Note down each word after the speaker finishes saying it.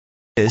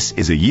This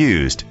is a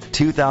used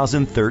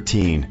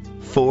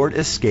 2013 Ford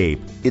Escape.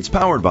 It's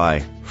powered by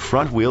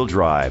front-wheel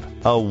drive,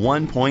 a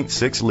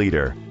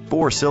 1.6-liter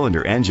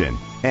four-cylinder engine,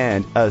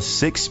 and a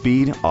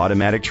 6-speed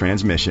automatic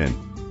transmission.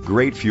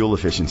 Great fuel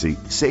efficiency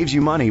saves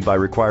you money by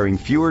requiring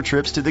fewer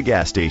trips to the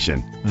gas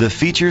station. The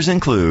features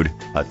include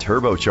a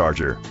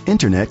turbocharger,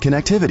 internet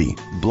connectivity,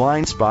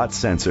 blind spot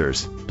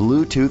sensors,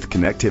 Bluetooth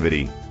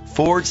connectivity,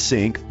 Ford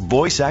Sync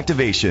voice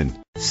activation,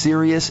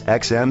 Sirius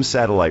XM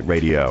satellite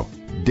radio,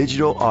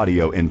 digital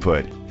audio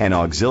input and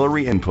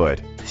auxiliary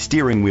input,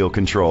 steering wheel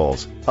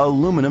controls,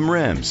 aluminum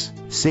rims.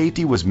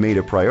 Safety was made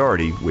a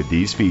priority with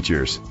these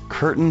features: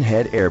 curtain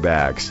head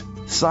airbags,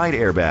 side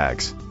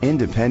airbags,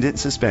 independent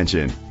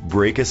suspension,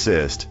 brake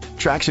assist,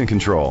 traction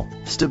control,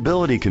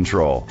 stability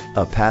control,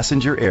 a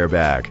passenger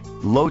airbag,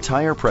 low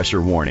tire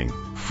pressure warning,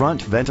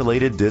 front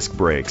ventilated disc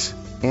brakes,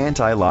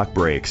 anti-lock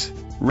brakes.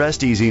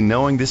 Rest easy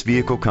knowing this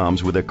vehicle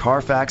comes with a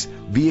Carfax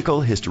Vehicle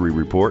History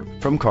Report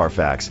from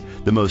Carfax,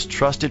 the most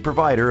trusted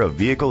provider of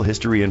vehicle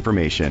history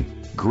information.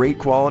 Great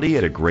quality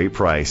at a great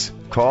price.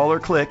 Call or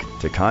click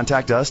to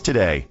contact us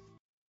today.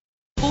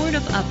 Ford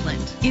of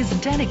Upland is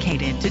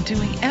dedicated to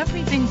doing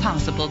everything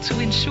possible to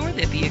ensure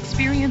that the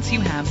experience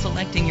you have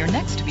selecting your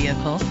next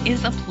vehicle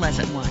is a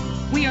pleasant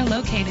one. We are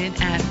located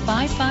at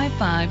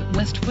 555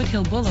 West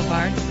Foothill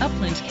Boulevard,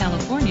 Upland,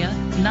 California,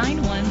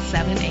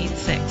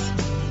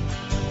 91786.